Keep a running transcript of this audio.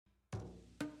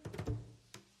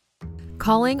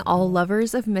Calling all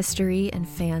lovers of mystery and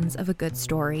fans of a good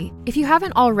story. If you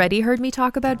haven't already heard me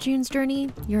talk about June's Journey,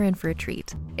 you're in for a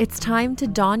treat. It's time to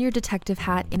don your detective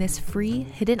hat in this free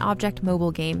hidden object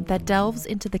mobile game that delves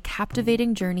into the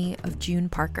captivating journey of June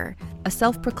Parker, a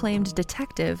self-proclaimed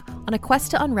detective on a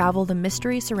quest to unravel the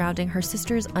mystery surrounding her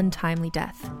sister's untimely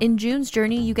death. In June's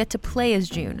Journey, you get to play as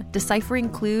June, deciphering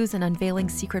clues and unveiling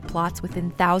secret plots within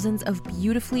thousands of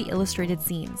beautifully illustrated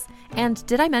scenes. And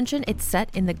did I mention it's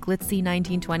set in the glitzy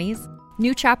 1920s?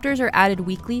 New chapters are added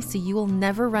weekly, so you will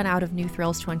never run out of new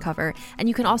thrills to uncover, and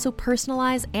you can also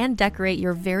personalize and decorate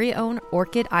your very own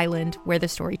Orchid Island where the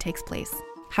story takes place.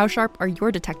 How sharp are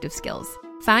your detective skills?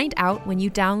 Find out when you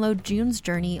download June's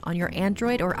Journey on your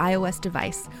Android or iOS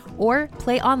device, or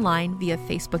play online via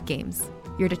Facebook Games.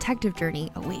 Your detective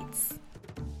journey awaits.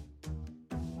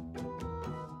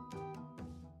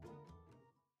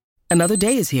 Another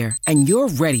day is here, and you're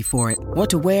ready for it.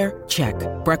 What to wear? Check.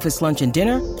 Breakfast, lunch, and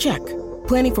dinner? Check.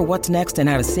 Planning for what's next and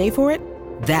how to save for it?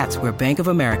 That's where Bank of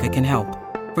America can help.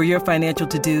 For your financial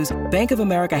to-dos, Bank of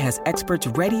America has experts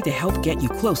ready to help get you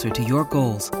closer to your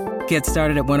goals. Get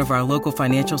started at one of our local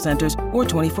financial centers or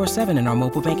 24/7 in our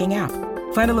mobile banking app.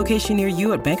 Find a location near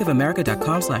you at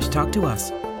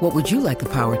bankofamerica.com/talktous. What would you like the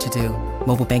power to do?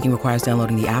 Mobile banking requires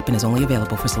downloading the app and is only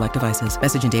available for select devices.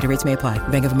 Message and data rates may apply.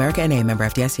 Bank of America N.A., member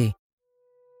FDIC.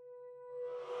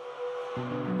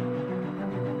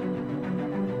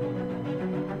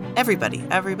 Everybody.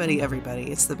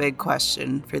 It's the big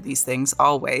question for these things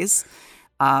always.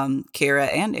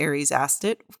 Kira and Aries asked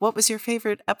it, what was your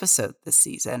favorite episode this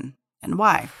season and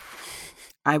why?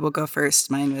 I will go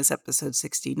first. Mine was episode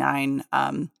 69,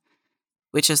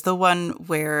 which is the one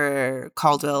where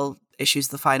Caldwell issues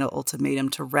the final ultimatum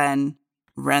to Ren.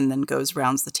 Ren then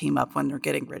rounds the team up when they're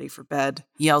getting ready for bed,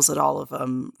 yells at all of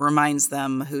them, reminds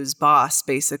them who's boss,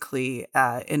 basically,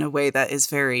 in a way that is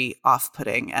very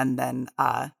off-putting. And then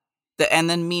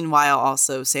meanwhile,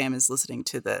 also Sam is listening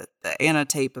to the Anna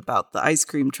tape about the ice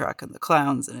cream truck and the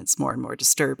clowns, and it's more and more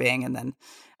disturbing. And then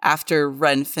after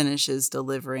Ren finishes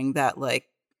delivering that,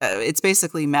 it's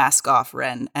basically mask off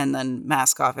Ren and then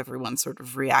mask off everyone sort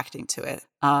of reacting to it.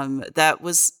 That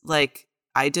was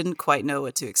I didn't quite know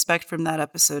what to expect from that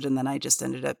episode. And then I just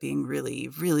ended up being really,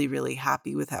 really, really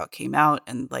happy with how it came out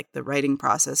and the writing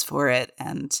process for it.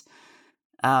 And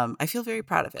I feel very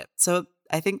proud of it. So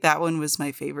I think that one was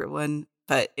my favorite one,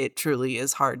 but it truly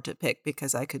is hard to pick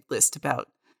because I could list about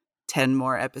 10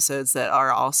 more episodes that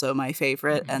are also my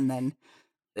favorite. And then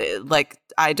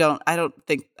I don't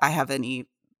think I have any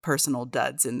personal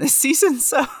duds in this season.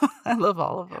 So I love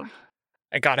all of them.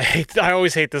 I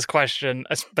always hate this question,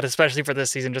 but especially for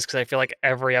this season, just because I feel like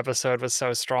every episode was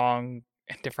so strong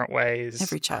in different ways.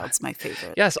 Every child's my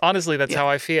favorite. Yes, honestly, that's how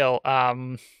I feel.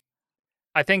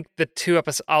 I think the two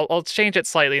episodes, I'll change it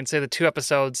slightly and say the two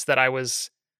episodes that I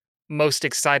was most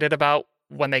excited about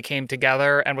when they came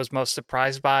together and was most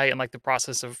surprised by in the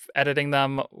process of editing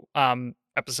them.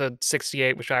 Episode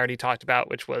 68, which I already talked about,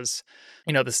 which was,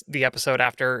 the episode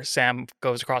after Sam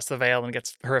goes across the veil and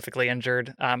gets horrifically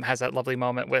injured, has that lovely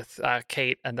moment with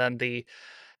Kate, and then the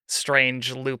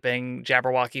strange looping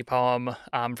Jabberwocky poem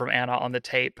from Anna on the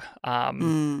tape.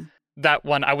 That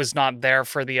one, I was not there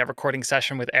for the recording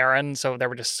session with Erin, so there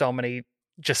were just so many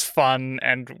just fun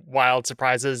and wild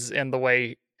surprises in the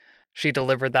way she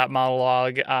delivered that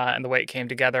monologue and the way it came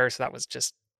together. So that was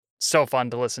just so fun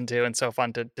to listen to and so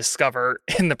fun to discover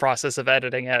in the process of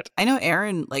editing it. I know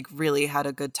Erin really had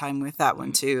a good time with that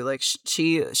one too.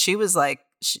 She was I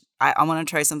want to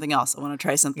try something else. I want to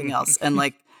try something else. And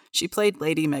she played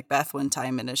Lady Macbeth one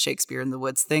time in a Shakespeare in the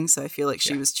Woods thing. So I feel like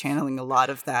she was channeling a lot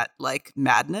of that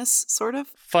madness sort of.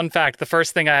 Fun fact, the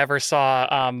first thing I ever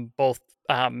saw both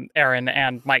Erin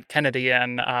and Mike Kennedy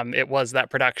in, it was that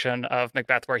production of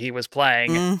Macbeth where he was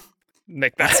playing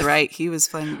Macbeth. That's right. He was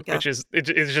playing, which is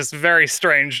it's just very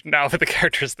strange now with the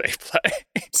characters they play.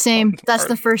 Same. That's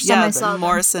the first time I saw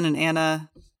Morrison and Anna.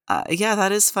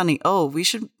 That is funny. Oh, we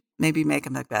should maybe make a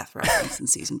Macbeth reference in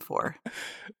season 4.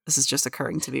 This is just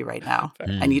occurring to me right now.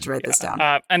 I need to write this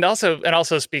down. And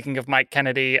also speaking of Mike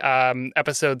Kennedy,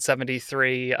 episode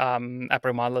 73,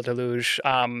 Après le déluge,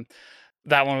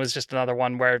 that one was just another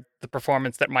one where the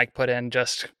performance that Mike put in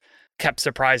just kept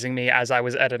surprising me as I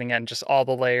was editing it, and just all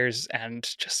the layers and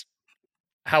just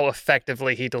how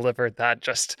effectively he delivered that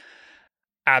just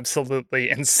absolutely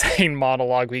insane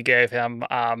monologue we gave him,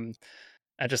 and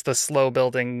just the slow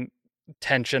building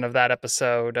tension of that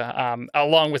episode,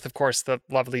 along with, of course, the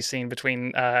lovely scene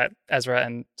between Ezra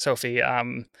and Sophie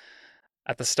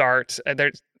at the start.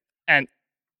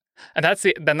 And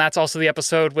that's also the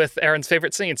episode with Aaron's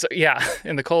favorite scene. So yeah,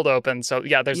 in the cold open. So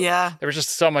yeah, there was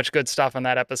just so much good stuff in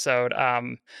that episode.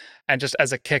 And just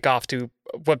as a kickoff to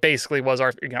what basically was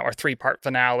our 3-part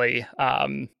finale,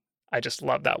 I just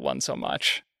love that one so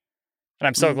much. And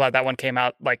I'm so glad that one came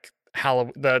out like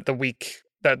the week,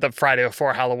 the Friday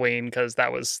before Halloween, because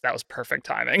that was perfect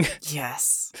timing.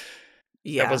 Yes.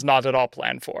 Yeah. That was not at all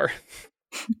planned for.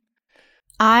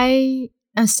 I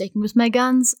am sticking with my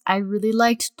guns. I really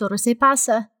liked Todo Se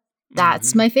Pasa.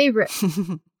 That's my favorite.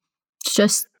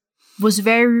 Just was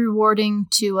very rewarding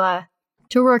to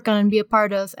work on and be a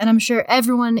part of. And I'm sure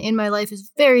everyone in my life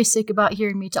is very sick about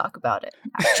hearing me talk about it,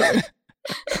 actually.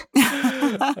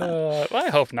 I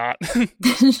hope not.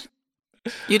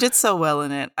 You did so well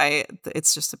in it.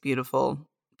 It's just a beautiful,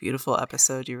 beautiful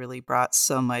episode. You really brought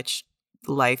so much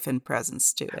life and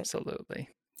presence to it. Absolutely.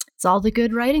 It's all the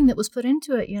good writing that was put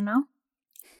into it, you know?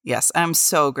 Yes, I'm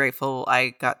so grateful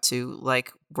I got to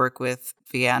work with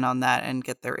Vianne on that and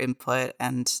get their input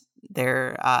and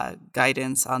their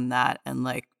guidance on that. And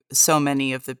so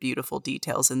many of the beautiful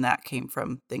details in that came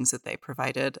from things that they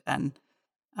provided. And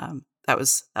that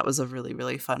was a really,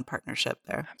 really fun partnership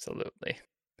there. Absolutely.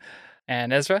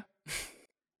 And Ezra?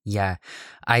 Yeah,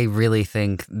 I really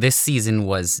think this season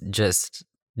was just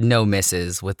no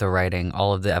misses with the writing.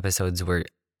 All of the episodes were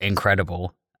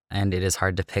incredible, and it is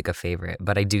hard to pick a favorite.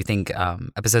 But I do think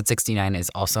episode 69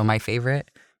 is also my favorite.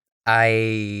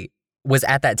 I was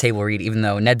at that table read, even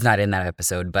though Ned's not in that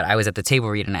episode, but I was at the table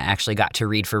read and I actually got to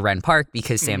read for Ren Park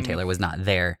because Sam Taylor was not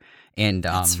there. And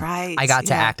that's right. I got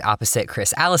to act opposite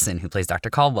Chris Allison, who plays Dr.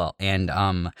 Caldwell. And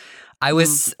I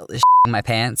was shitting my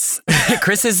pants.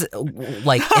 Chris is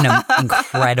an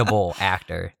incredible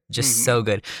actor, just so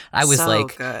good. I was so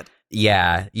good.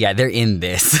 Yeah, they're in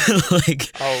this.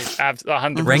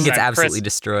 100%. Ren gets absolutely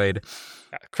destroyed.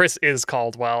 Chris is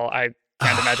Caldwell. I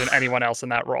can't imagine anyone else in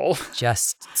that role.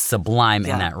 Just sublime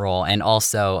in that role. And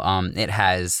also it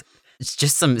has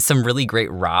just some really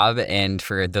great Rob. And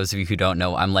for those of you who don't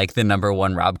know, I'm the number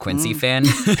one Rob Quincy fan.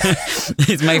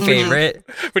 He's my favorite.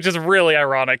 Which is really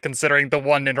ironic considering the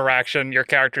one interaction your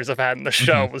characters have had in the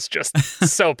show was just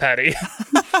so petty.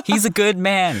 He's a good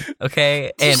man,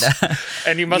 okay? And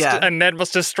and Ned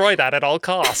must destroy that at all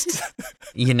costs.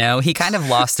 He kind of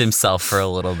lost himself for a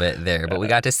little bit there, but we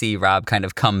got to see Rob kind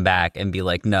of come back and be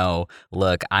like, no,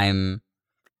 look, I'm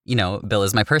Bill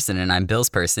is my person and I'm Bill's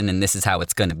person and this is how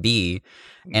it's going to be.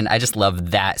 And I just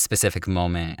love that specific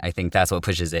moment. I think that's what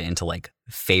pushes it into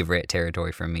favorite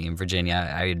territory for me. And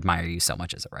Virginia, I admire you so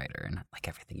much as a writer and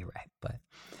everything you write. But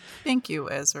thank you,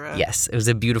 Ezra. Yes, it was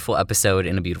a beautiful episode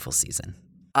and a beautiful season.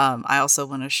 I also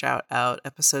want to shout out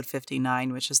episode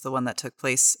 59, which is the one that took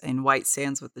place in White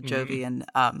Sands with the Jovian.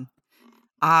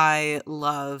 I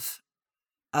love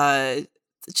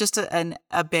just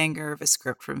a banger of a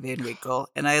script from Van Winkle.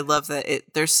 And I love that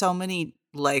there's so many,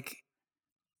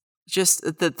 just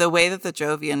the way that the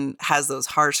Jovian has those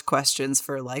harsh questions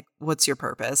for what's your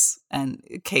purpose? And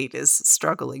Kate is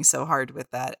struggling so hard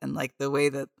with that. And the way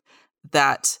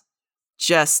that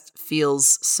just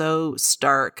feels so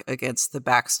stark against the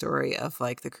backstory of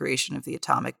the creation of the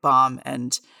atomic bomb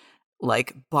and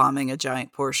bombing a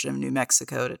giant portion of New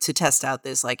Mexico to test out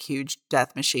this huge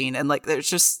death machine. And there's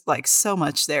just so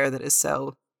much there that is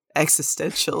so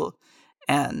existential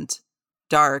and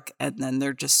dark. And then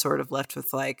they're just sort of left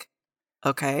with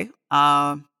okay,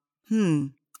 that's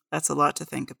a lot to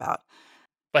think about.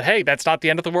 But hey, that's not the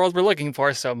end of the world we're looking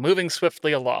for, so moving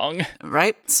swiftly along.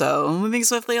 Right, so moving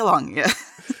swiftly along, yeah.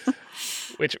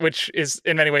 Which is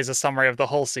in many ways a summary of the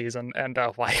whole season and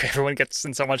why everyone gets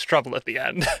in so much trouble at the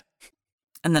end.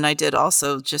 And then I did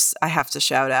also I have to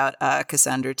shout out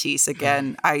Cassandra Teese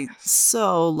again. I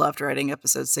so loved writing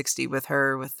episode 60 with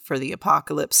her for the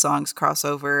Apocalypse Songs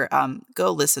crossover.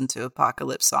 Go listen to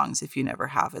Apocalypse Songs if you never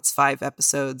have. It's 5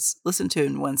 episodes. Listen to it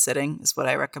in one sitting is what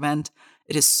I recommend.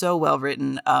 It is so well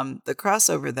written. The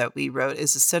crossover that we wrote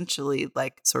is essentially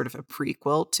sort of a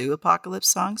prequel to Apocalypse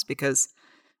Songs because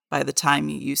by the time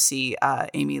you see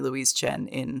Amy Louise Chen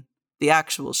in the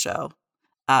actual show,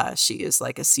 she is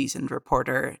a seasoned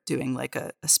reporter doing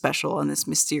a special on this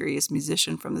mysterious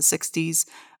musician from the 60s.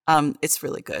 It's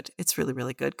really good. It's really,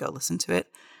 really good. Go listen to it.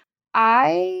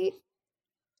 I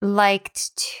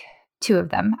liked two of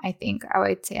them, I think. I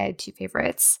would say I had 2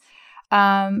 favorites.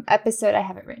 Episode, I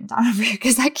haven't written down over here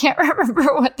because I can't remember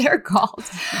what they're called.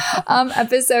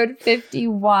 Episode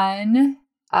 51,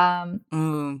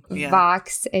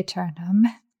 Vox Aeternum.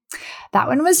 That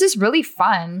one was just really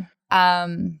fun.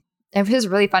 It was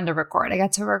really fun to record. I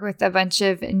got to work with a bunch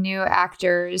of new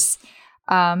actors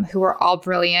who were all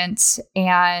brilliant,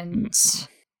 and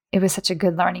it was such a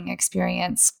good learning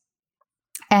experience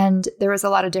And there was a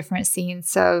lot of different scenes.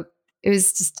 So it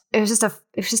was just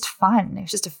fun. It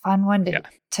was just a fun one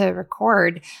to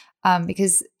record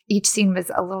because each scene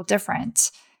was a little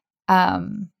different.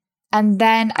 And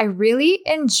then I really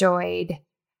enjoyed,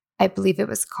 I believe it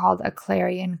was called A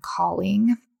Clarion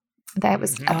Calling. That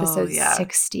was episode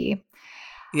 60.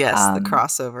 Yes, the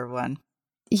crossover one.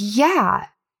 Yeah.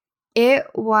 It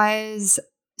was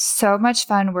so much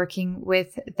fun working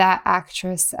with that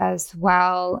actress as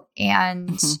well.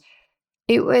 And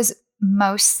it was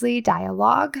mostly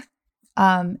dialogue.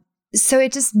 So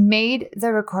it just made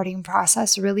the recording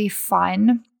process really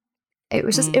fun. It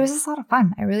was just a lot of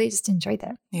fun. I really just enjoyed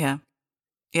it. Yeah.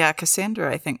 Yeah,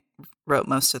 Cassandra, I think, wrote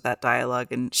most of that dialogue,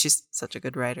 and she's such a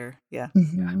good writer. Yeah.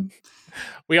 Mm-hmm.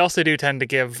 We also do tend to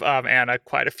give Anna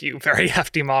quite a few very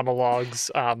hefty monologues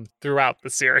throughout the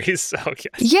series. So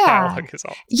dialogue is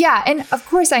all. Yeah, and of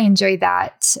course I enjoy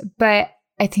that. But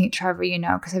I think, Trevor,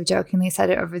 because I've jokingly said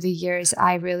it over the years,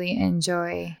 I really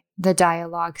enjoy the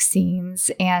dialogue scenes.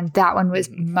 And that one was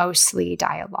mostly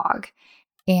dialogue.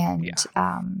 And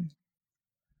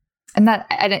and that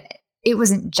it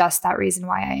wasn't just that reason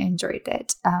why I enjoyed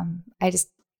it.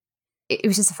 It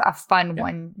was just a fun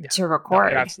one to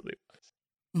record. No, it absolutely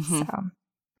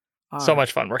was. So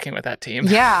much fun working with that team.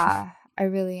 Yeah, I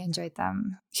really enjoyed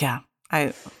them. Yeah,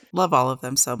 I love all of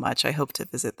them so much. I hope to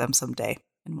visit them someday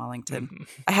in Wellington.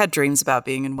 I had dreams about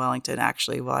being in Wellington,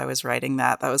 actually, while I was writing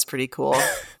that. That was pretty cool.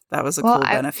 That was a cool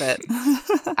benefit.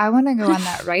 I want to go on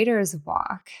that writer's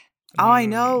walk. Oh, I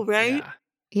know, right?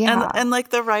 Yeah. And like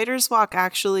the writer's walk,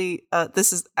 actually,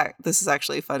 this is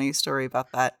actually a funny story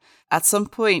about that. At some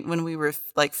point when we were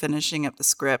like finishing up the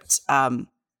script,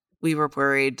 we were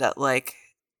worried that like,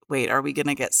 wait, are we going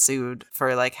to get sued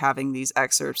for like having these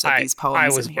excerpts of these poems? I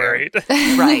was worried.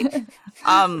 Right.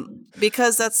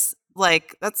 Because that's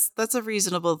a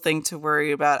reasonable thing to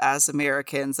worry about as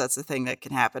Americans. That's a thing that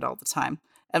can happen all the time.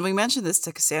 And we mentioned this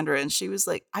to Cassandra, and she was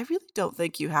like, I really don't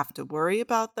think you have to worry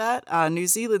about that. New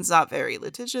Zealand's not very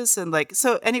litigious. And like,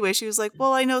 so anyway, she was like,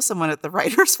 well, I know someone at the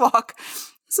Writer's Walk.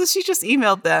 So she just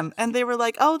emailed them, and they were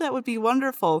like, oh, that would be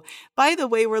wonderful. By the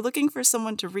way, we're looking for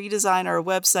someone to redesign our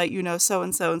website, so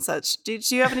and so and such. Do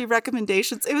you have any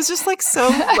recommendations? It was just like, so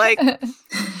like,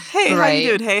 hey, how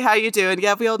you doing? Hey, how you doing?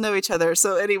 Yeah, we all know each other.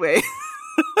 So anyway.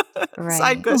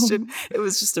 Side question. It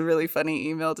was just a really funny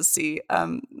email to see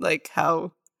like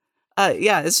how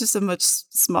it's just a much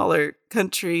smaller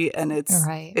country, and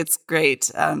it's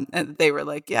great. And they were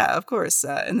like, yeah, of course.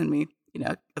 And then we,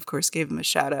 of course, gave them a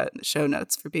shout out in the show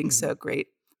notes for being so great.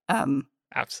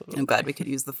 Absolutely. I'm glad we could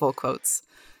use the full quotes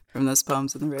from those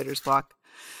poems in the Writer's Walk.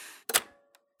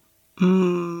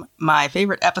 My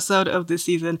favorite episode of this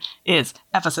season is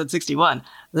episode 61,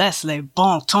 Les les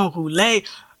bons temps roulés.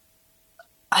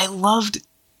 I loved,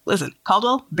 listen,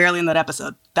 Caldwell, barely in that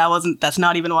episode. That's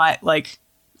not even why, like,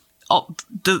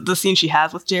 the scene she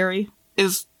has with Jerry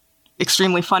is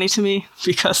extremely funny to me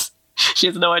because she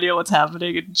has no idea what's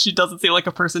happening and she doesn't seem like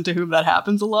a person to whom that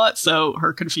happens a lot, so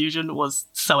her confusion was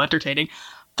so entertaining.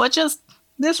 But just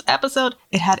this episode,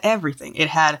 it had everything. It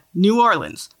had New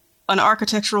Orleans, an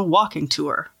architectural walking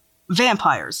tour,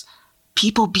 vampires,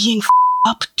 people being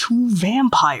up to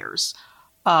vampires,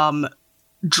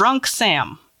 drunk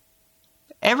Sam.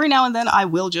 Every now and then I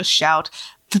will just shout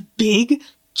the big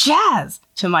jazz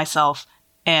to myself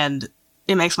and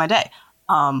it makes my day.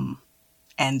 And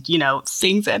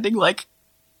things ending like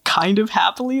kind of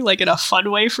happily, like in a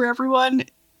fun way for everyone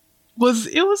it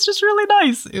was just really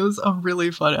nice. It was a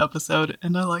really fun episode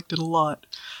and I liked it a lot.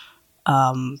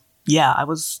 I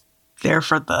was there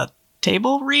for the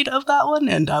table read of that one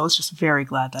and I was just very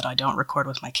glad that I don't record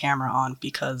with my camera on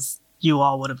because you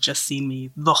all would have just seen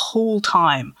me the whole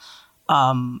time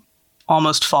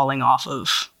almost falling off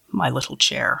of my little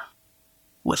chair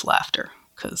with laughter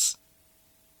because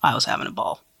I was having a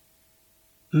ball.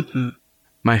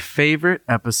 My favorite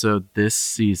episode this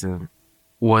season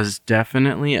was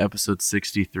definitely episode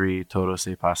 63, Todo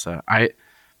Se Pasa.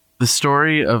 The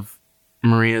story of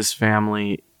Maria's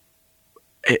family,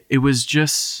 it was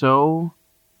just so...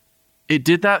 It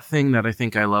did that thing that I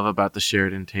think I love about the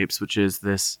Sheridan tapes, which is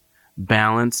this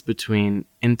balance between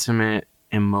intimate,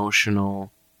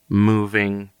 emotional,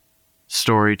 moving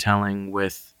storytelling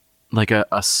with like a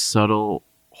subtle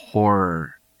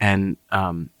horror and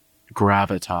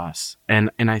gravitas.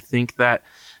 And I think that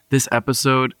this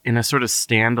episode, in a sort of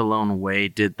standalone way,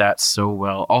 did that so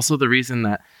well. Also, the reason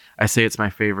that I say it's my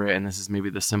favorite, and this is maybe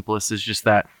the simplest, is just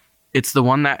that it's the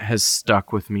one that has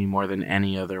stuck with me more than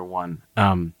any other one.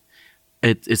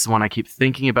 It's the one I keep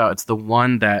thinking about. It's the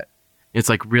one that it's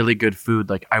like really good food.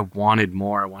 Like I wanted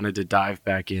more. I wanted to dive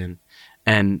back in.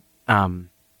 And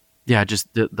yeah, just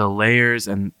the layers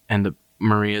and the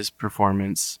Maria's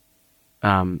performance.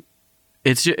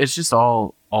 It's just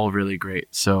all really great.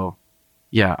 So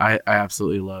yeah, I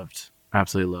absolutely loved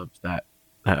that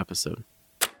episode.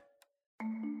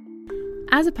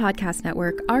 As a podcast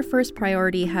network, our first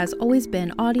priority has always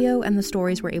been audio and the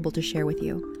stories we're able to share with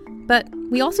you. But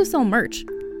we also sell merch,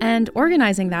 and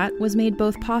organizing that was made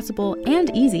both possible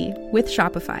and easy with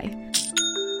Shopify.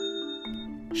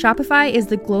 Shopify is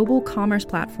the global commerce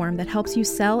platform that helps you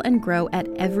sell and grow at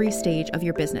every stage of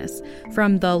your business,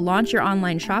 from the launch your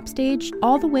online shop stage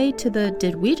all the way to the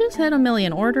did we just hit 1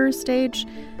 million orders stage.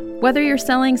 Whether you're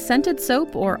selling scented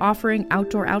soap or offering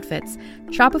outdoor outfits,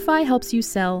 Shopify helps you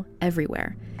sell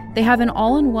everywhere. They have an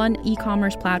all-in-one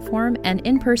e-commerce platform and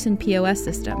in-person POS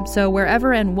system, so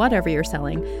wherever and whatever you're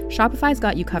selling, Shopify's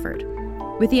got you covered.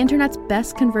 With the internet's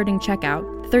best converting checkout,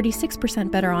 36%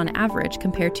 better on average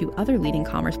compared to other leading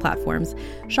commerce platforms,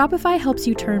 Shopify helps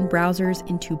you turn browsers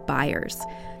into buyers.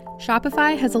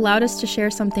 Shopify has allowed us to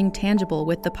share something tangible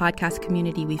with the podcast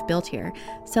community we've built here,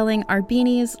 selling our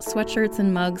beanies, sweatshirts,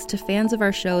 and mugs to fans of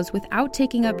our shows without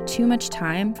taking up too much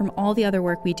time from all the other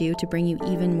work we do to bring you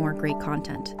even more great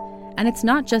content. And it's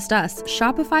not just us.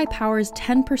 Shopify powers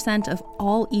 10% of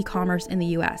all e-commerce in the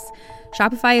US.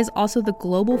 Shopify is also the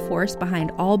global force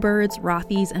behind Allbirds,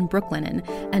 Rothy's, and Brooklinen,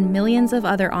 and millions of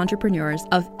other entrepreneurs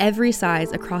of every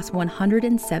size across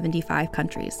 175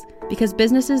 countries. Because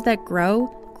businesses that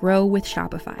grow with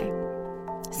Shopify.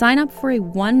 Sign up for a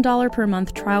 $1 per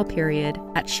month trial period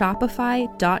at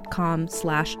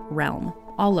shopify.com/realm,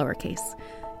 all lowercase.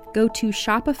 Go to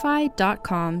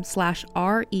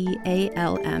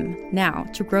shopify.com/REALM now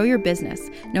to grow your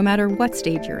business, no matter what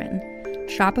stage you're in.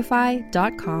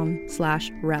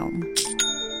 Shopify.com/realm.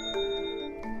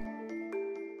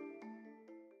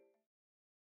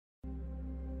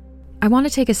 I want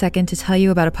to take a second to tell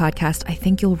you about a podcast I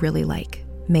think you'll really like,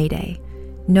 Mayday.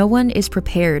 No one is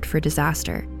prepared for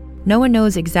disaster. No one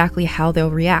knows exactly how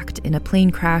they'll react in a plane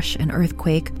crash, an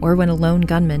earthquake, or when a lone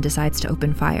gunman decides to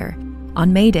open fire.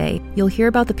 On Mayday, you'll hear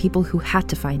about the people who had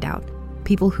to find out,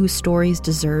 people whose stories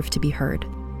deserve to be heard.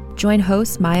 Join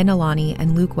hosts Maya Nalani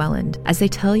and Luke Welland as they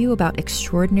tell you about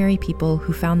extraordinary people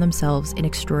who found themselves in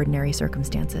extraordinary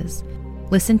circumstances.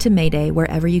 Listen to Mayday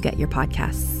wherever you get your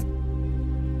podcasts.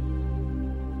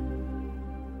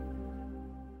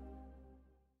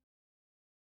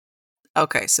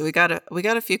 Okay, so we got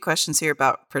a few questions here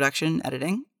about production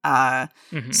editing.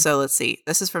 So let's see.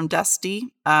 This is from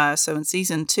Dusty. So in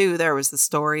season 2, there was the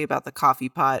story about the coffee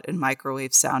pot and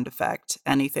microwave sound effect.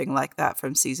 Anything like that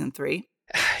from season 3?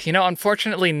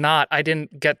 Unfortunately not. I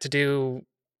didn't get to do.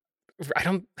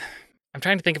 I'm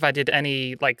trying to think if I did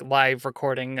any like live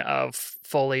recording of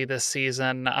Foley this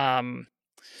season. And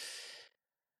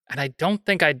I don't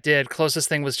think I did. Closest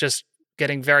thing was just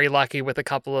getting very lucky with a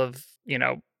couple of,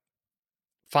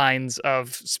 finds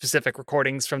of specific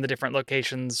recordings from the different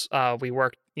locations we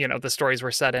worked, the stories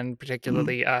were set in,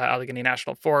 particularly Allegheny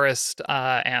National Forest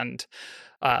and,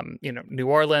 New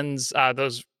Orleans.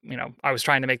 Those, I just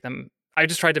tried to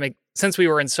make, since we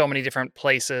were in so many different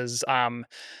places and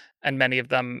many of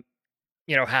them,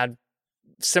 had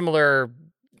similar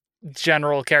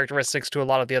general characteristics to a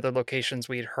lot of the other locations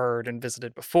we'd heard and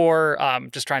visited before,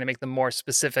 just trying to make them more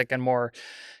specific and more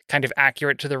kind of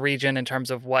accurate to the region in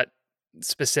terms of what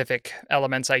specific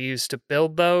elements I used to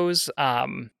build those.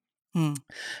 But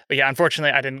yeah,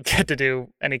 unfortunately, I didn't get to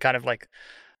do any kind of like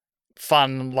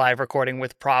fun live recording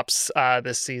with props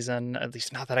this season, at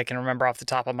least not that I can remember off the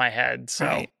top of my head. So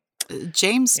right.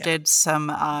 James did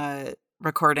some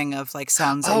recording of like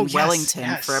sounds in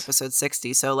Wellington for episode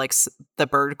 60. So like the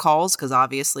bird calls, because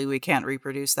obviously we can't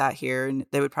reproduce that here and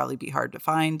they would probably be hard to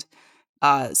find.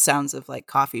 Sounds of like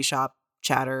coffee shop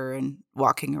chatter and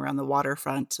walking around the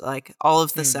waterfront, like all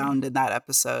of the sound in that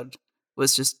episode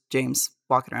was just James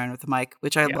walking around with a mic,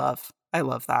 which I love. I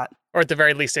love that. Or at the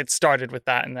very least, it started with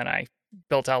that, and then I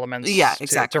built elements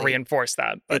to reinforce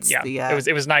that. But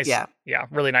it was nice. Yeah,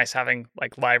 really nice having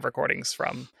like live recordings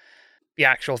from the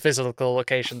actual physical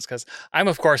locations, because I'm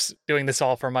of course doing this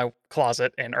all from my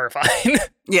closet in Irvine.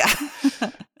 Yeah.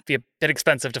 Be a bit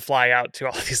expensive to fly out to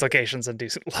all of these locations and do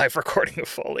live recording of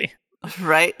Foley.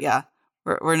 Right? Yeah.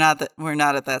 We're not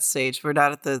at that stage. We're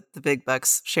not at the big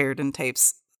bucks Sheridan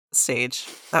tapes stage.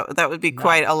 That would be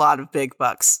quite a lot of big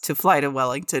bucks to fly to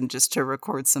Wellington just to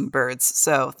record some birds.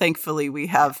 So thankfully we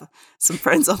have some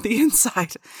friends on the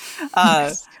inside.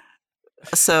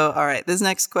 So all right, this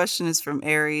next question is from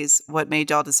Aries. What made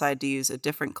y'all decide to use a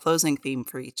different closing theme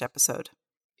for each episode?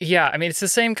 Yeah, I mean it's the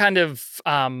same kind of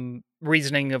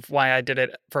reasoning of why I did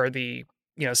it for the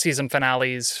season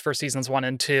finales for seasons 1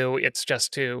 and 2. It's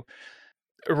just to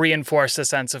reinforce a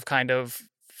sense of kind of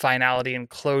finality and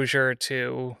closure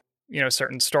to,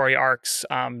 certain story arcs.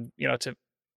 I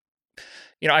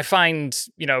find,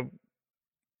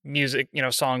 music,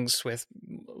 songs with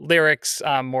lyrics,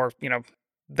 more,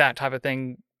 that type of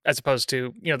thing, as opposed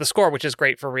to, the score, which is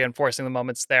great for reinforcing the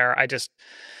moments there.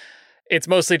 It's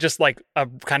mostly just like a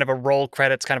kind of a roll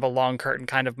credits, kind of a long curtain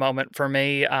kind of moment for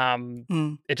me.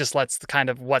 It just lets the kind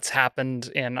of what's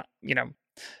happened in,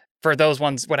 for those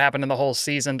ones, what happened in the whole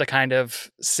season to kind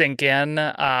of sink in,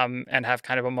 and have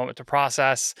kind of a moment to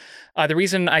process. The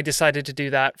reason I decided to do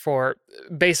that for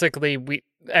basically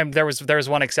there was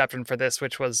one exception for this,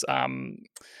 which was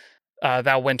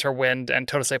Thou Winter Wind and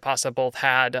Todo Se Pasa both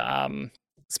had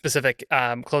specific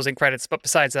closing credits. But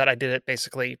besides that, I did it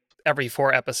basically every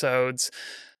 4 episodes,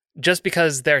 just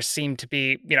because there seemed to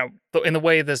be, in the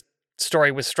way the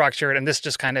story was structured, and this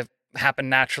just kind of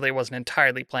happened naturally, it wasn't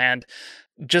entirely planned.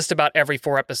 Just about every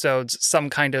 4 episodes,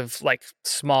 some kind of like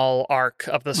small arc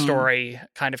of the story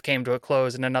kind of came to a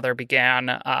close and another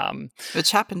began.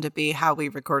 Which happened to be how we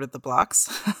recorded the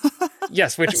blocks.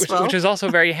 Yes, which is also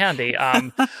very handy.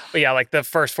 But yeah, like the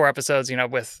first 4 episodes,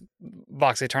 with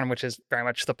Vox Aeternum, which is very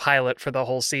much the pilot for the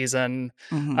whole season,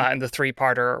 and the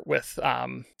 3-parter with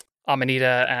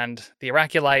Amanita and the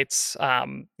Araculites,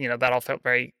 that all felt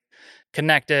very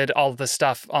connected. All of the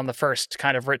stuff on the first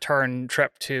kind of return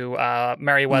trip to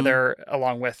Merryweather,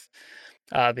 along with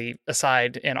the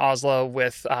aside in Oslo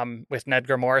with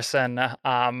Nedgar Morrison.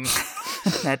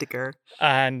 Nedgar.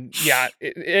 And yeah,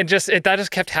 that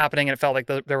just kept happening, and it felt like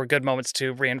there were good moments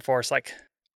to reinforce like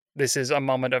this is a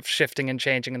moment of shifting and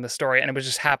changing in the story, and it was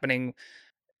just happening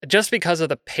just because of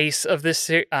the pace of this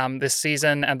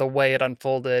season and the way it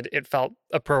unfolded. It felt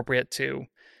appropriate to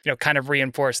kind of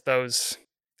reinforce those.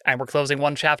 And we're closing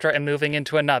one chapter and moving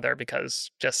into another,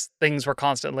 because just things were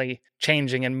constantly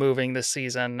changing and moving this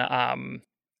season. And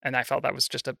I felt that was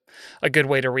just a good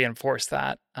way to reinforce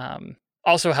that.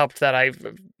 Also helped that I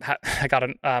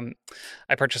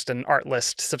purchased an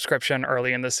Artlist subscription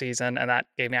early in the season, and that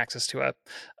gave me access to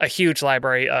a huge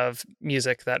library of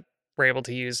music that we're able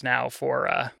to use now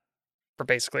for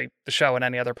basically the show and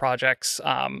any other projects,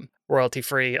 royalty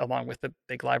free, along with the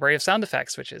big library of sound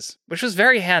effects, which was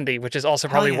very handy, which is also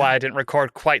probably why I didn't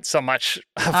record quite so much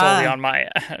fully on my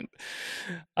end.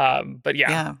 But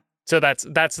yeah. So that's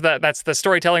the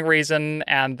storytelling reason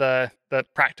and the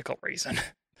practical reason.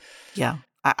 Yeah.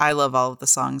 I love all of the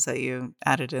songs that you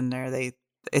added in there.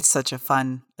 It's such a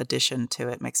fun addition to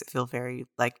it. Makes it feel very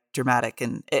like dramatic,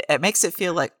 and it makes it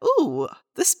feel like, ooh,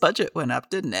 this budget went up,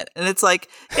 didn't it? And it's like,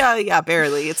 yeah,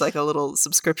 barely. It's like a little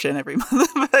subscription every month,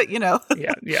 but Yeah.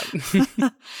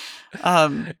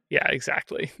 Yeah,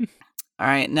 exactly. All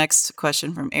right. Next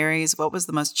question from Aries. What was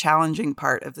the most challenging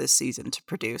part of this season to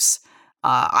produce?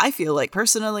 I feel like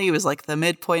personally it was like the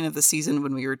midpoint of the season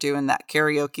when we were doing that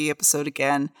karaoke episode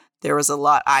again. There was a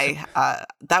lot.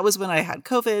 That was when I had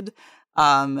COVID.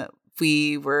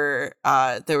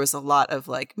 There was a lot of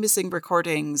like missing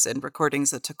recordings and recordings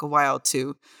that took a while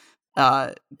to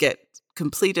get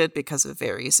completed because of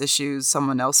various issues.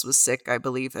 Someone else was sick, I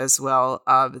believe, as well.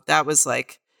 That was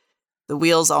like the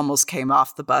wheels almost came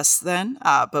off the bus then,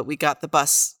 but we got the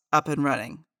bus up and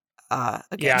running.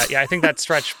 Again. Yeah. I think that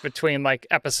stretch between like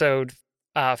episode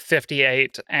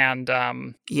 58 and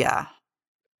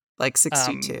like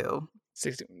 62.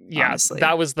 60, yeah, honestly.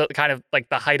 That was the kind of like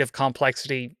the height of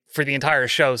complexity for the entire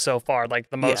show so far. Like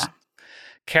the most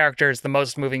characters, the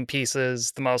most moving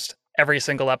pieces, every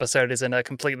single episode is in a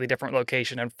completely different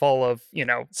location and full of,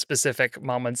 specific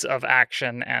moments of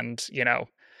action and,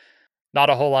 not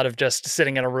a whole lot of just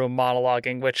sitting in a room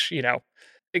monologuing, which,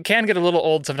 it can get a little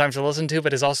old sometimes to listen to,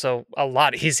 but is also a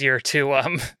lot easier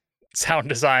to sound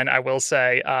design, I will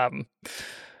say.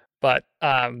 But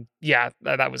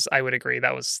that was, I would agree,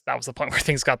 that was the point where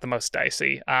things got the most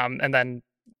dicey. And then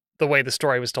the way the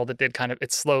story was told,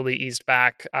 it slowly eased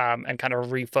back and kind of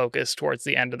refocused towards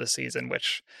the end of the season,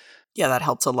 which that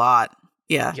helped a lot.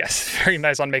 Yeah. Yes, very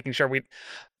nice on making sure we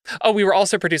were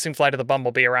also producing Flight of the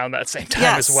Bumblebee around that same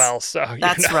time as well. So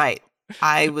that's right.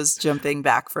 I was jumping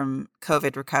back from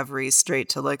COVID recovery straight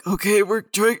to like, okay, we're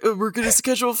going to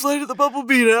schedule Flight of the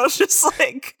Bumblebee now. It's just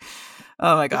like,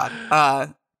 oh my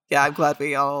God. Yeah, I'm glad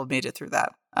we all made it through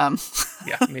that.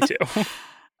 Yeah, me too.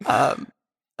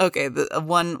 Okay,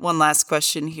 one last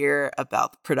question here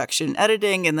about production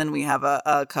editing, and then we have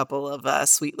a couple of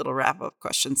sweet little wrap-up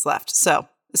questions left. So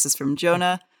this is from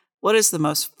Jonah. What is the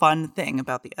most fun thing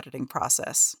about the editing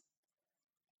process?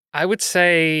 I would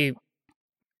say,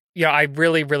 I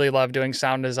really, really love doing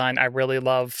sound design. I really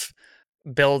love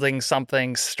building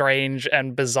something strange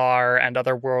and bizarre and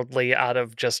otherworldly out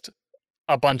of just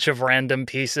a bunch of random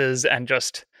pieces and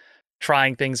just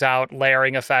trying things out,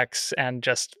 layering effects, and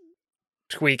just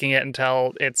tweaking it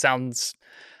until it sounds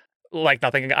like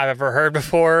nothing I've ever heard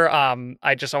before.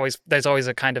 There's always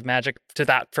a kind of magic to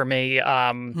that for me.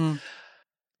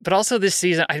 But also this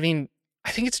season, I mean,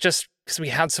 I think it's just because we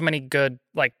had so many good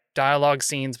like dialogue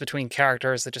scenes between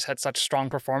characters that just had such strong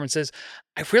performances.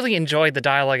 I really enjoyed the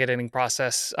dialogue editing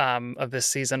process of this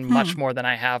season much more than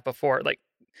I have before. Like,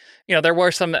 you know, there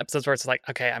were some episodes where it's like,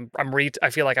 okay, I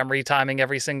feel like I'm retiming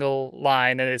every single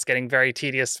line, and it's getting very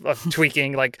tedious of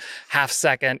tweaking like half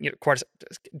second, you know, quarter,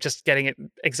 just getting it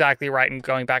exactly right and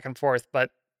going back and forth.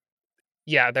 But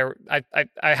yeah,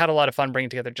 I had a lot of fun bringing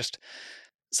together just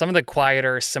some of the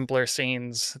quieter, simpler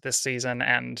scenes this season,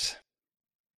 and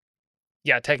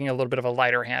yeah, taking a little bit of a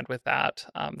lighter hand with that.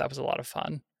 That was a lot of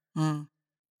fun. All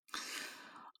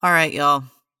right, y'all.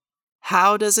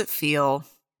 How does it feel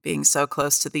being so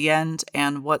close to the end,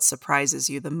 and what surprises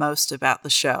you the most about the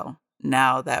show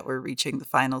now that we're reaching the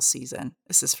final season?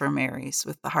 This is for Marys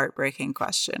with the heartbreaking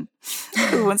question.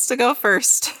 Who wants to go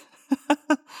first?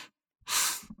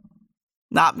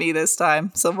 Not me this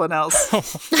time. Someone else.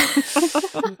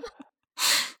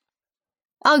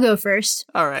 I'll go first.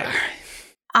 All right.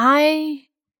 I'm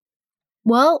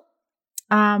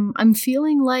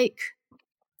feeling like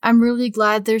I'm really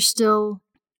glad there's still,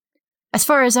 as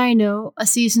far as I know, a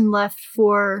season left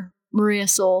for Maria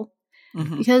Soul,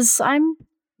 because I'm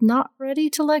not ready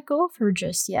to let go of her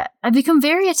just yet. I've become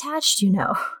very attached, you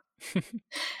know.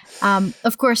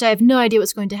 Of course, I have no idea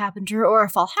what's going to happen to her or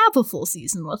if I'll have a full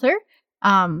season with her.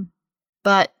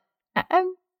 But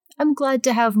I'm glad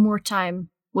to have more time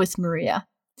with Maria.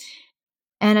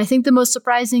 And I think the most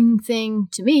surprising thing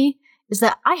to me is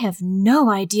that I have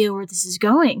no idea where this is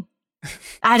going.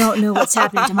 I don't know what's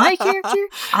happening to my character.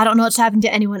 I don't know what's happening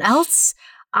to anyone else.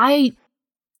 I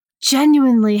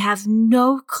genuinely have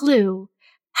no clue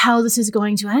how this is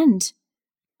going to end.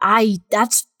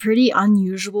 That's pretty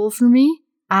unusual for me.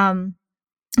 I'm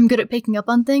good at picking up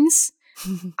on things.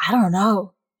 I don't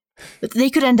know. But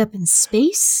they could end up in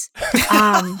space.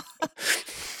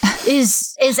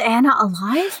 Is Anna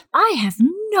alive? I have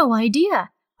no idea.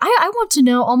 I want to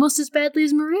know almost as badly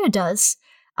as Maria does.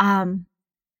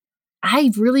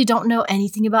 I really don't know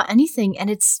anything about anything, and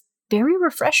it's very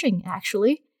refreshing,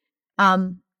 actually.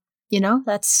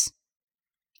 That's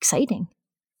exciting.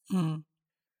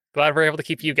 Glad we're able to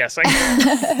keep you guessing.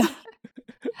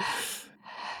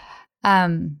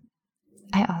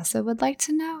 I also would like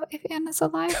to know if Anna's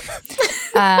alive.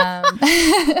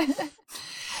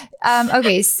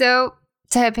 Okay, so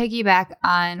to piggyback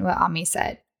on what Ami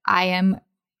said, I am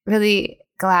really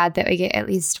glad that we get at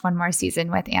least one more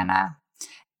season with Anna.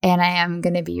 And I am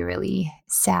going to be really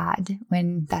sad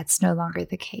when that's no longer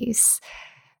the case.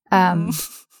 But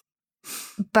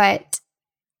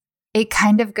it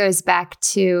kind of goes back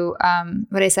to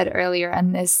what I said earlier,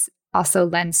 and this also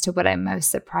lends to what I'm most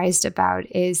surprised about,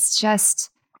 is just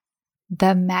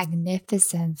the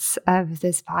magnificence of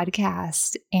this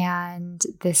podcast and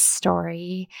this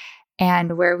story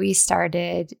and where we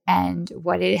started and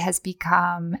what it has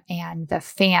become, and the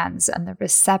fans and the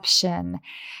reception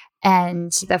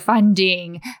and the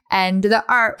funding and the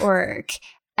artwork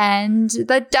and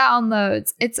the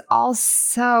downloads. It's all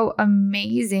so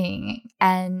amazing.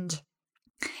 And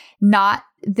not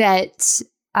that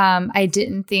I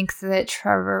didn't think that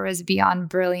Trevor was beyond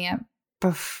brilliant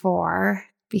before,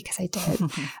 because I did.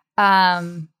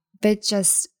 But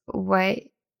just what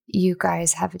you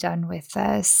guys have done with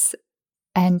this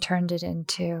and turned it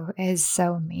into is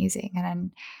so amazing.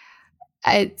 And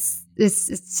it's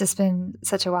just been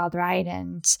such a wild ride,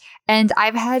 and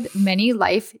I've had many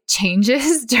life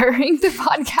changes during the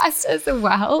podcast as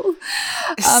well.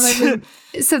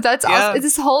 So that's also,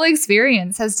 this whole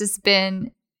experience has just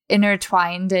been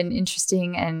intertwined and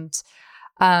interesting and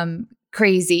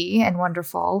crazy and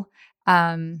wonderful.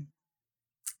 And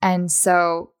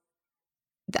so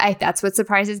that's what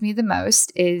surprises me the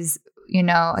most is, you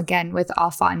know, again, with all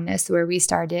fondness, where we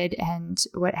started and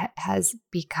what has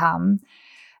become.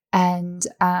 And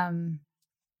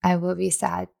I will be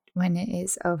sad when it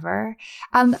is over.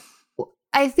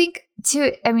 I think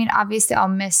too, I mean, obviously I'll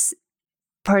miss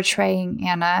portraying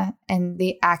Anna and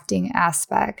the acting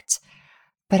aspect,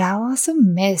 but I'll also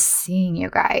miss seeing you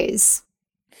guys.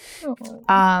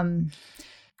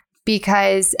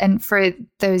 Because, and for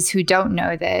those who don't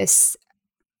know this,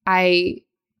 I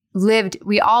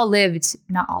all lived,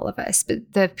 not all of us,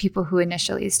 but the people who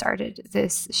initially started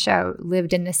this show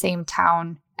lived in the same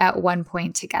town at one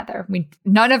point together.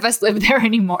 None of us live there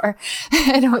anymore.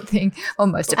 I don't think. Well,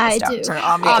 most of us don't. Or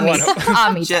Ami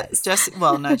does.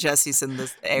 No, Jesse's in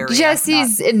this area.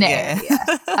 Jesse's in the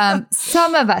area.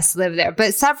 Some of us live there,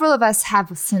 but several of us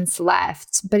have since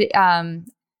left. But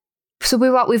so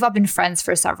we've all been friends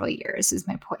for several years, is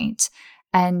my point.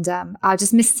 And I'll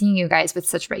just miss seeing you guys with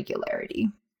such regularity.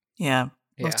 Yeah.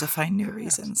 We'll have to find new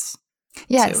reasons.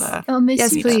 Yes. I'll miss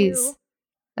yes, you please. too.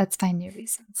 Let's find new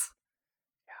reasons.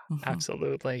 Mhm.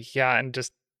 Absolutely. Yeah. And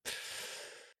just,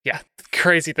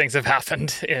 crazy things have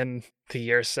happened in the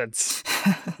years since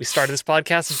we started this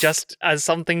podcast just as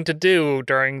something to do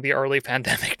during the early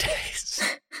pandemic days.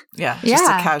 Yeah. Just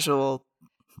a casual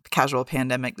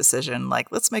pandemic decision.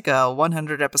 Like, let's make a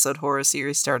 100 episode horror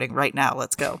series starting right now.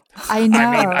 Let's go. I know.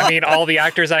 I mean, all the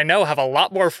actors I know have a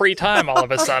lot more free time all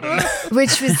of a sudden.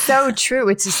 Which was so true,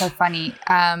 which is so funny.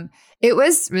 It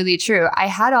was really true. I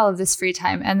had all of this free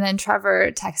time, and then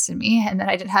Trevor texted me, and then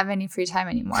I didn't have any free time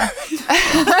anymore.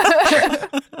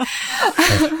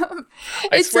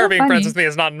 I swear being friends with me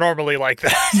is not normally like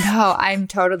that. No, I'm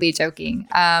totally joking.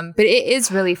 But it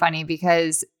is really funny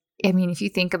because, I mean, if you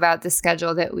think about the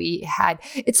schedule that we had,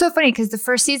 it's so funny because the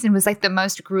first season was like the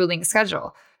most grueling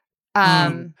schedule.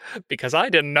 Because I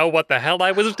didn't know what the hell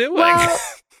I was doing. Well,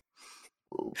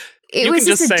 it you was can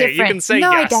just say, a different. You can say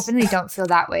no, yes. I definitely don't feel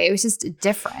that way. It was just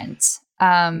different.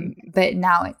 But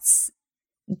now it's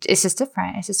just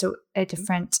different. It's just a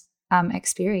different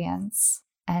experience,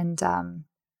 and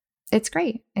it's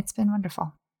great. It's been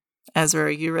wonderful. Ezra, are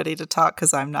you ready to talk?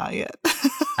 Because I'm not yet.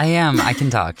 I am. I can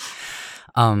talk.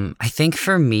 I think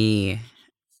for me,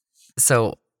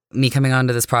 so me coming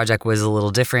onto this project was a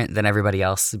little different than everybody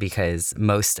else because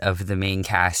most of the main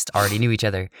cast already knew each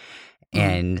other.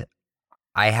 And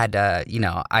I had to,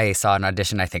 I saw an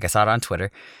audition. I think I saw it on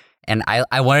Twitter. And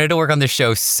I wanted to work on the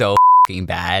show so fucking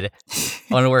bad.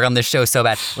 I wanted to work on this show so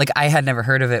bad. Like, I had never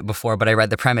heard of it before, but I read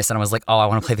the premise and I was like, oh, I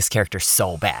want to play this character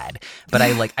so bad. But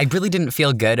I really didn't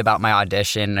feel good about my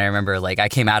audition. And I remember, I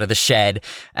came out of the shed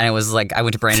and I was like, I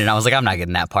went to Brandon and I was like, I'm not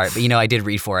getting that part. But, I did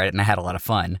read for it and I had a lot of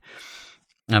fun.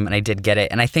 And I did get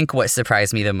it. And I think what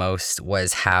surprised me the most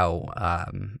was how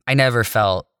I never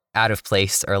felt out of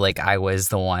place or like I was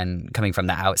the one coming from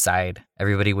the outside.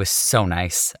 Everybody was so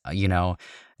nice.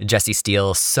 Jesse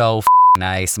Steele, so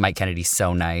nice. Mike Kennedy,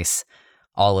 so nice.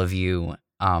 All of you,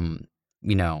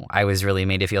 I was really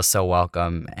made to feel so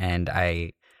welcome. And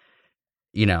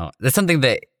that's something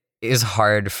that is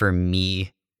hard for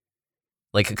me.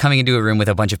 Like coming into a room with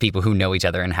a bunch of people who know each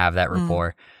other and have that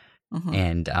rapport. Mm-hmm.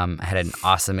 And I had an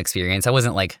awesome experience. I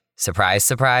wasn't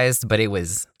surprised, but it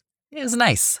was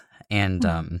nice.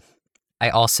 And I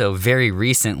also very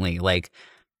recently,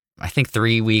 I think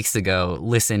 3 weeks ago,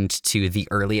 listened to the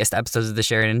earliest episodes of the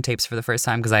Sheridan tapes for the first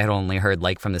time because I had only heard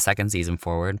from the second season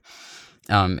forward.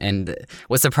 And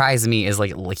what surprised me is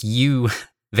you,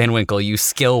 Van Winkle, you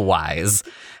skill wise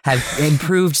have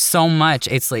improved so much.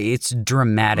 It's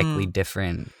dramatically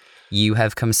different. You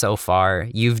have come so far.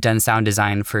 You've done sound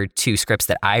design for 2 scripts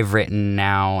that I've written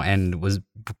now and was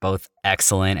both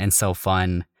excellent and so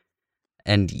fun.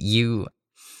 And you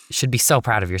should be so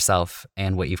proud of yourself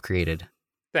and what you've created.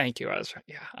 Thank you, Ezra.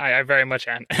 Yeah, I very much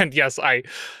am. And yes, I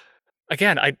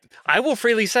will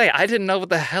freely say I didn't know what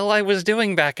the hell I was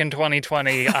doing back in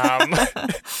 2020.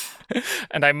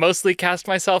 And I mostly cast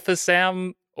myself as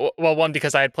Sam. Well, 1,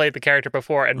 because I had played the character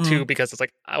before, and 2, because it's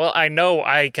I know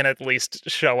I can at least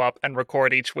show up and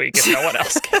record each week if no one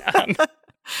else can.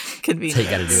 Convenient. So you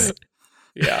got to do it.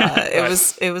 Yeah,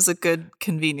 it was a good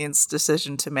convenience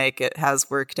decision to make. It has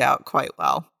worked out quite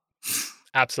well.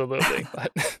 Absolutely,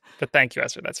 but thank you,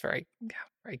 Esther. That's very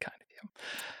kind of you.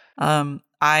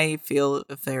 I feel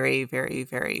very, very,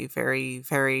 very, very,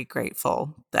 very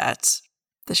grateful that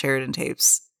the Sheridan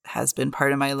tapes has been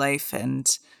part of my life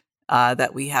and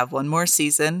that we have one more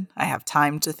season. I have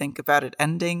time to think about it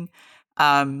ending.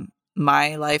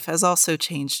 My life has also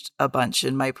changed a bunch,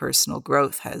 and my personal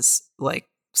growth has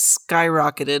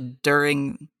skyrocketed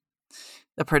during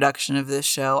the production of this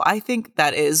show. I think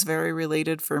that is very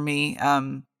related for me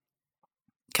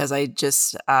because I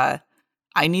just I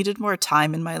needed more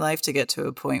time in my life to get to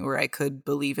a point where I could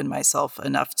believe in myself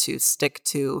enough to stick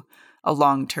to a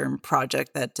long-term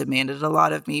project that demanded a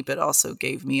lot of me, but also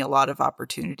gave me a lot of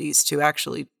opportunities to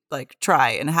actually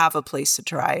try and have a place to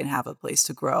try and have a place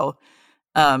to grow.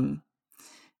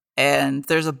 And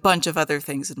there's a bunch of other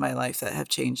things in my life that have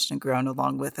changed and grown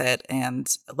along with it. And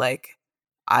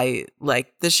I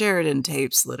like the Sheridan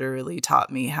tapes literally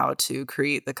taught me how to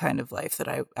create the kind of life that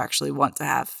I actually want to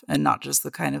have, and not just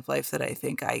the kind of life that I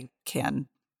think I can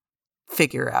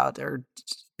figure out or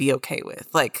be okay with.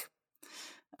 Like,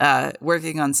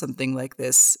 working on something like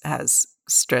this has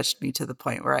stretched me to the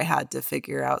point where I had to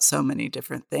figure out so many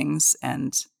different things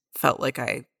and felt like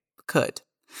I could.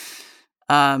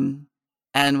 And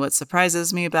what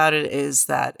surprises me about it is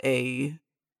that a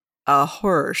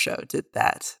horror show did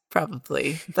that,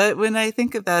 probably. But when I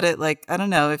think about it, like, I don't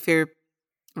know, if you're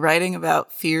writing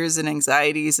about fears and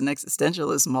anxieties and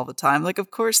existentialism all the time, like,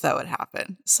 of course that would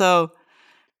happen. So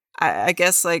I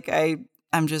guess, like,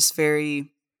 I'm just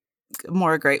very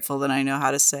more grateful than I know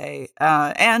how to say.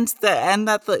 And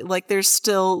that like, there's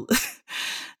still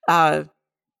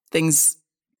things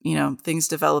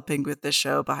developing with this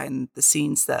show behind the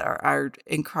scenes that are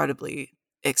incredibly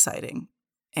exciting.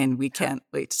 And we can't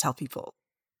wait to tell people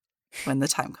when the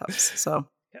time comes. So,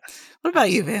 what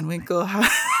about you, Van Winkle? How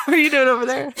are you doing over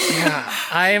there? Yeah,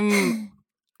 I am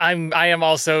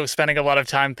also spending a lot of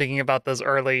time thinking about those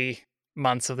early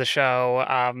months of the show.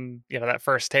 That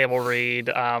first table read,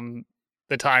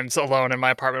 the times alone in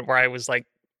my apartment where I was like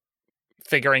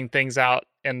figuring things out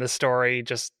in the story,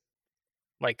 just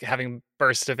like having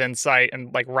bursts of insight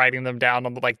and like writing them down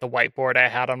on the whiteboard I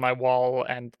had on my wall,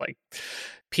 and like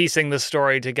piecing the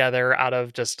story together out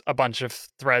of just a bunch of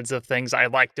threads of things I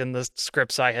liked in the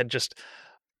scripts I had just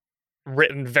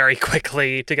written very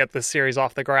quickly to get this series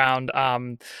off the ground.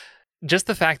 Just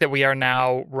the fact that we are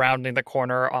now rounding the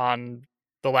corner on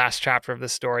the last chapter of the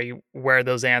story where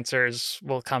those answers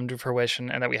will come to fruition,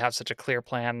 and that we have such a clear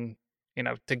plan,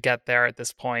 to get there at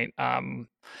this point.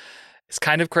 It's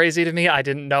kind of crazy to me. I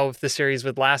didn't know if the series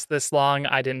would last this long.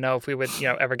 I didn't know if we would,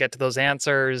 ever get to those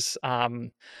answers.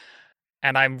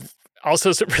 And I'm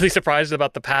also really surprised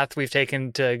about the path we've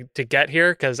taken to get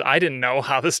here, because I didn't know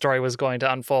how the story was going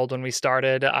to unfold when we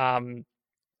started. And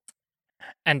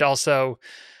also,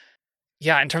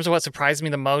 in terms of what surprised me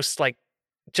the most, like,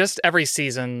 just every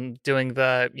season doing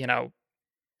this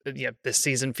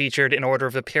season featured in order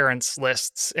of appearance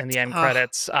lists in the end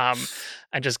credits,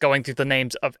 and just going through the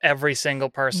names of every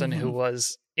single person who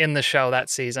was in the show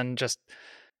that season. Just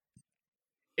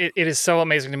it is so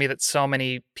amazing to me that so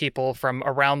many people from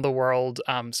around the world,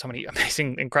 so many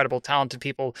amazing, incredible, talented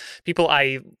people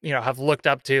I have looked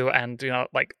up to and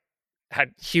like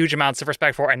had huge amounts of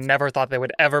respect for and never thought they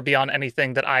would ever be on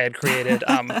anything that I had created,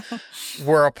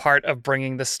 were a part of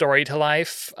bringing the story to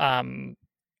life. And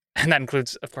that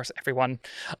includes, of course, everyone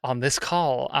on this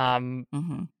call.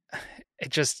 It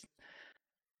just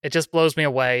blows me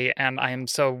away. And I am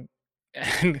so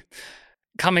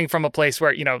coming from a place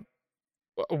where,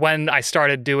 when I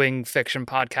started doing fiction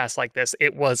podcasts like this,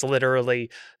 it was literally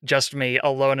just me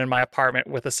alone in my apartment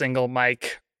with a single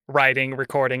mic, writing,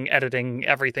 recording, editing,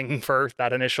 everything for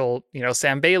that initial,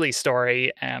 Sam Bailey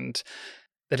story. And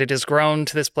that it has grown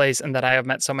to this place, and that I have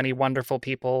met so many wonderful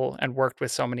people and worked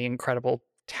with so many incredible,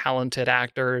 talented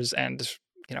actors and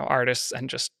artists, and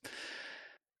just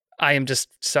I am just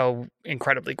so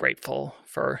incredibly grateful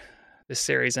for this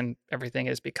series and everything it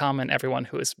has become, and everyone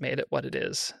who has made it what it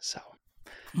is. So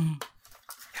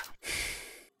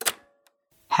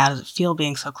how does it feel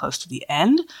being so close to the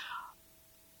end?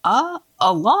 A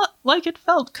lot like it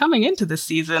felt coming into this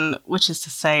season, which is to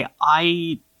say,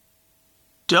 I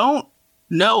don't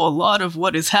know a lot of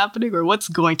what is happening or what's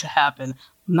going to happen.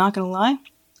 I'm not gonna lie,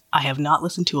 I have not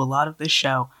listened to a lot of this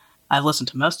show. I've listened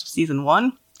to most of season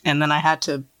 1, and then I had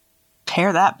to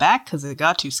pare that back because it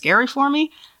got too scary for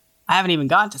me. I haven't even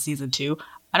gotten to season 2.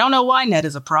 I don't know why Ned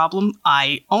is a problem.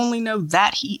 I only know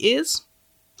that he is,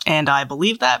 and I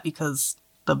believe that because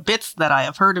the bits that I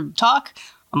have heard him talk,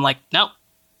 I'm like, nope,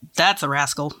 that's a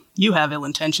rascal. You have ill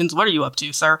intentions. What are you up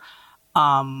to, sir?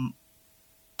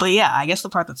 But yeah, I guess the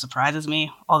part that surprises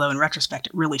me, although in retrospect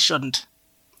it really shouldn't,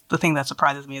 the thing that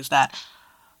surprises me is that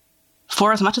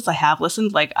for as much as I have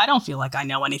listened, like, I don't feel like I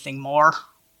know anything more.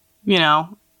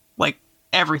 Like,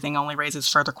 everything only raises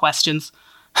further questions.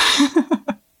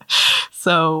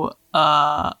 So,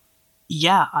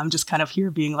 yeah, I'm just kind of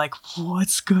here being like,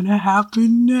 what's gonna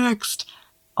happen next?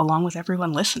 Along with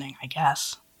everyone listening, I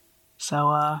guess.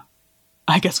 So,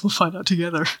 I guess we'll find out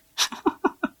together.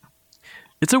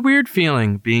 It's a weird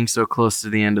feeling being so close to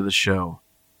the end of the show.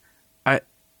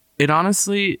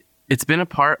 It's been a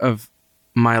part of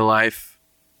my life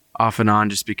off and on,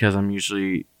 just because I'm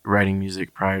usually writing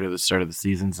music prior to the start of the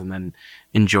seasons and then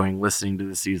enjoying listening to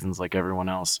the seasons like everyone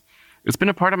else. It's been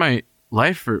a part of my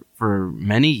life for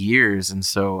many years, and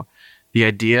so the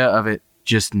idea of it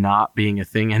just not being a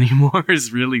thing anymore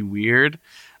is really weird,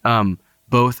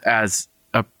 both as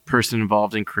a person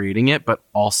involved in creating it, but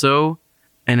also,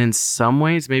 and in some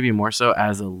ways, maybe more so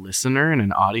as a listener and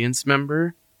an audience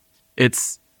member,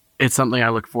 it's something I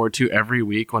look forward to every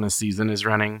week when a season is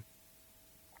running.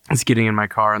 It's getting in my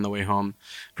car on the way home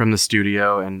from the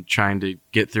studio and trying to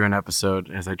get through an episode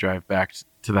as I drive back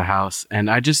to the house. And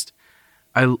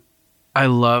I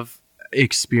love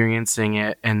experiencing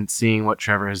it and seeing what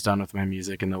Trevor has done with my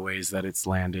music and the ways that it's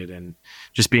landed, and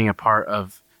just being a part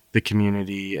of the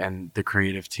community and the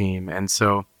creative team. And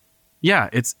so, yeah,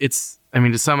 it's, I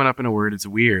mean, to sum it up in a word, it's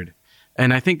weird.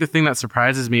 And I think the thing that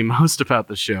surprises me most about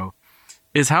the show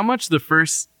is how much the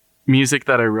first music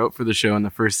that I wrote for the show in the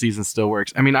first season still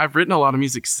works. I mean, I've written a lot of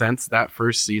music since that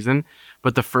first season,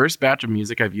 but the first batch of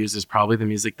music I've used is probably the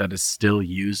music that is still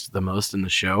used the most in the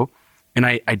show. And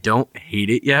I don't hate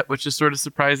it yet, which is sort of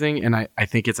surprising. And I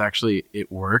think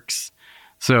it works.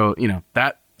 So, you know,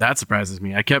 that surprises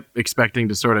me. I kept expecting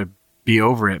to sort of be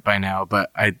over it by now, but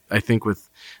I think with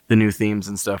the new themes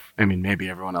and stuff, I mean, maybe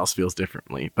everyone else feels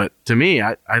differently, but to me,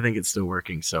 I think it's still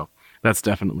working. So that's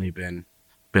definitely been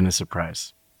a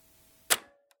surprise.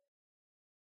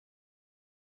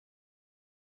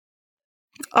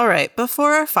 All right,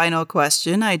 before our final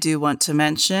question, I do want to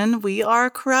mention we are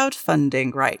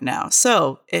crowdfunding right now.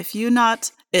 So if you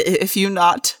not,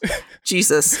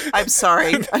 Jesus, I'm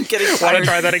sorry, I'm getting tired. Want to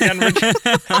try that again, Rich?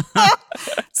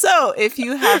 So if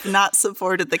you have not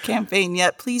supported the campaign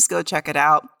yet, please go check it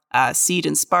out. Seed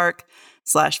and Spark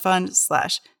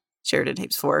 /fund/ Sheridan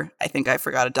Tapes 4. I think I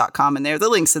forgot a .com in there. The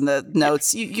link's in the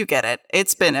notes. You get it.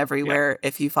 It's been everywhere. Yeah.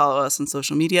 If you follow us on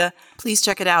social media, please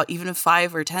check it out. Even if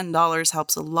 $5 or $10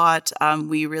 helps a lot.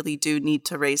 We really do need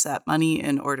to raise that money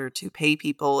in order to pay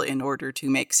people, in order to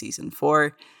make season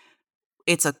 4.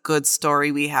 It's a good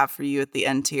story we have for you at the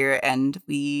end here, and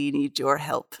we need your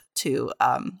help to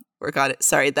work on it.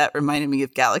 Sorry, that reminded me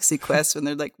of Galaxy Quest when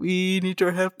they're like, we need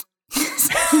your help.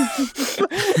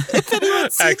 If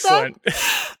anyone's seen Excellent.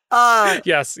 That.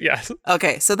 Yes.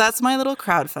 Okay, so that's my little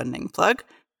crowdfunding plug.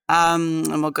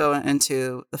 And we'll go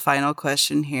into the final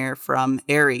question here from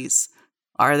Aries.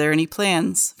 Are there any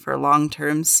plans for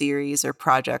long-term series or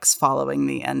projects following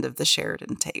the end of the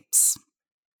Sheridan Tapes?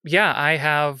 Yeah, I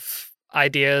have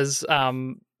ideas.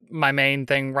 My main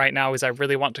thing right now is I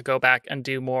really want to go back and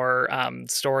do more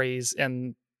stories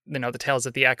in the Tales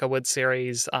of the Echowood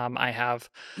series. I have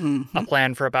a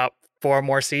plan for about 4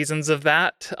 more seasons of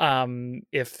that.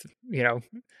 If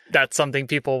that's something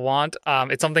people want,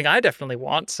 it's something I definitely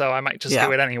want, so I might just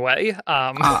do it anyway.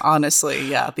 Honestly,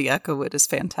 yeah, the Echowood is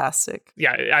fantastic.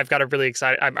 Yeah, I've got a really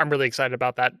excited. I'm really excited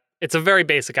about that. It's a very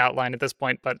basic outline at this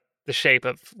point, but the shape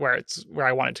of where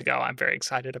I want it to go, I'm very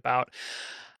excited about.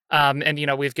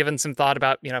 And we've given some thought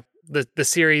about the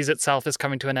series itself is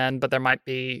coming to an end, but there might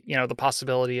be the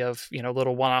possibility of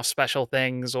little one-off special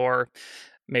things, or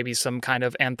maybe some kind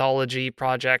of anthology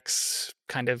projects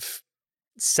kind of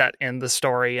set in the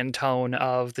story and tone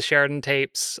of the Sheridan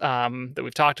Tapes that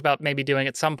we've talked about maybe doing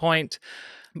at some point.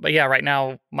 But yeah, right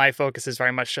now my focus is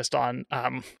very much just on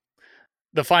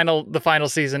the final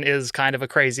season is kind of a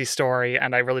crazy story,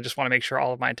 and I really just want to make sure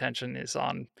all of my attention is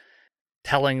on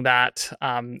telling that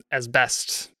as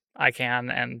best I can,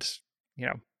 and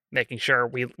making sure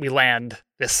we land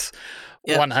this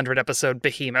 100 episode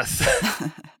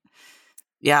behemoth.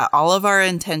 Yeah, all of our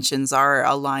intentions are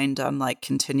aligned on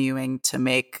continuing to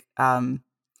make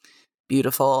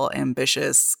beautiful,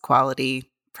 ambitious,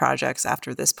 quality projects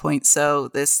after this point. So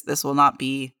this will not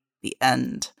be the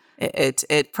end.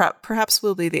 It perhaps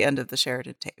will be the end of the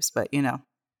Sheridan Tapes, but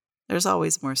there's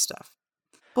always more stuff.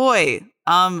 Boy,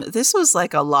 this was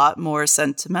a lot more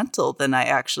sentimental than I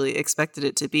actually expected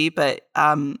it to be, but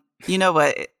you know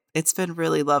what? It's been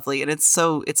really lovely, and it's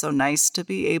so nice to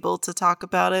be able to talk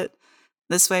about it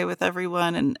this way with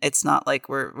everyone, and it's not like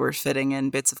we're fitting in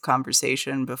bits of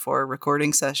conversation before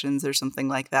recording sessions or something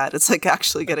like that. It's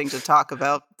actually getting to talk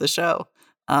about the show.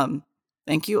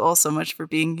 Thank you all so much for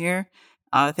being here.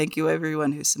 Thank you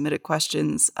everyone who submitted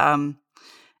questions.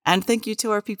 And thank you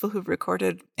to our people who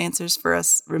recorded answers for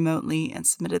us remotely and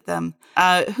submitted them.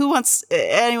 Anyone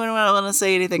want to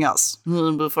say anything else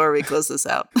before we close this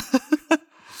out?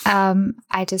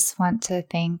 I just want to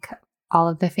thank all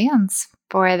of the fans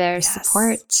for their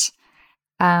support,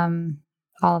 all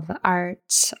of the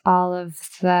art, all of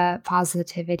the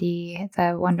positivity,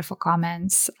 the wonderful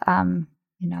comments.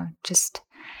 Just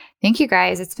thank you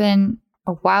guys. It's been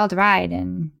a wild ride,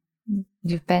 and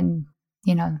you've been,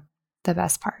 the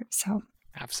best part. So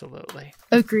absolutely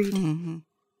agreed. Mm-hmm.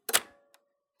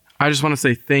 I just want to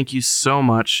say thank you so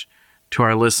much to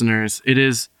our listeners. It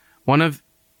is one of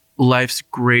life's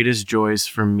greatest joys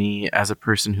for me as a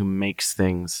person who makes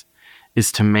things,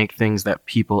 is to make things that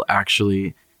people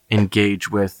actually engage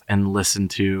with and listen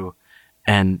to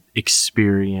and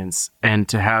experience. And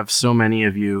to have so many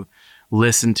of you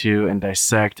listen to and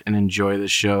dissect and enjoy the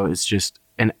show is just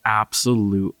an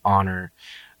absolute honor.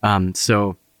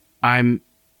 So I'm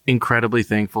incredibly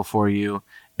thankful for you,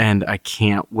 and I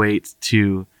can't wait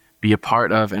to be a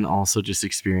part of and also just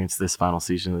experience this final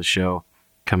season of the show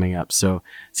coming up. So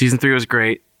season 3 was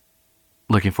great.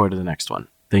 Looking forward to the next one.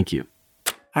 Thank you.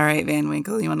 All right, Van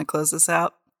Winkle, you want to close this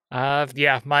out?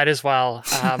 Yeah, might as well.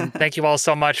 Thank you all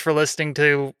so much for listening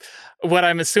to what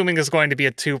I'm assuming is going to be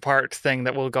a 2-part thing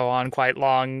that will go on quite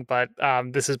long, but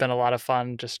this has been a lot of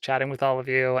fun just chatting with all of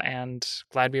you, and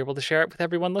glad to be able to share it with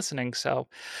everyone listening. So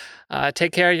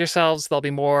take care of yourselves. There'll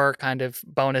be more kind of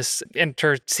bonus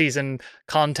inter-season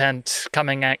content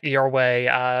coming at your way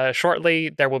shortly.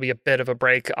 There will be a bit of a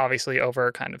break, obviously,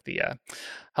 over kind of the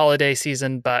holiday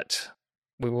season, but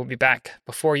we will be back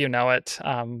before you know it.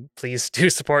 Please do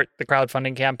support the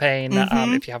crowdfunding campaign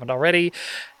if you haven't already.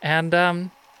 And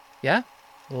yeah,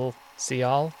 we'll see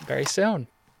y'all very soon.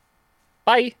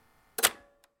 Bye.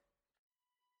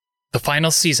 The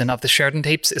final season of the Sheridan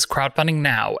Tapes is crowdfunding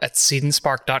now at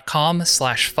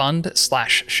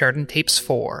seedandSpark.com/fund/Sheridan Tapes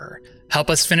 4. Help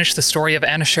us finish the story of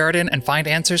Anna Sheridan and find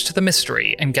answers to the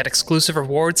mystery, and get exclusive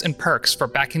rewards and perks for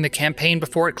backing the campaign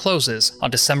before it closes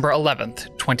on December 11th,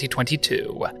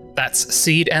 2022. That's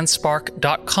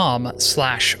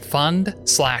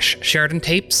seedandSpark.com/fund/Sheridan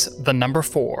Tapes, the number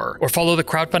 4, or follow the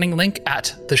crowdfunding link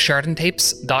at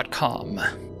thesheridantapes.com.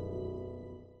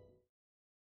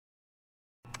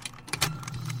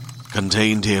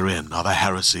 Contained herein are the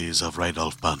heresies of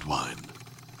Radolf Burntwine,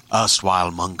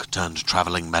 erstwhile monk turned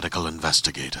traveling medical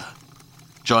investigator.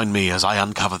 Join me as I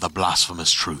uncover the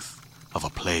blasphemous truth of a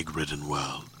plague-ridden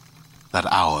world, that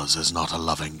ours is not a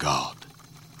loving God,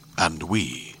 and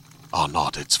we are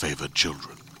not its favored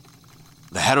children.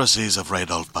 The heresies of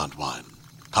Radolf Burntwine,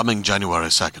 coming January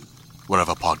 2nd,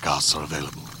 wherever podcasts are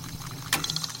available.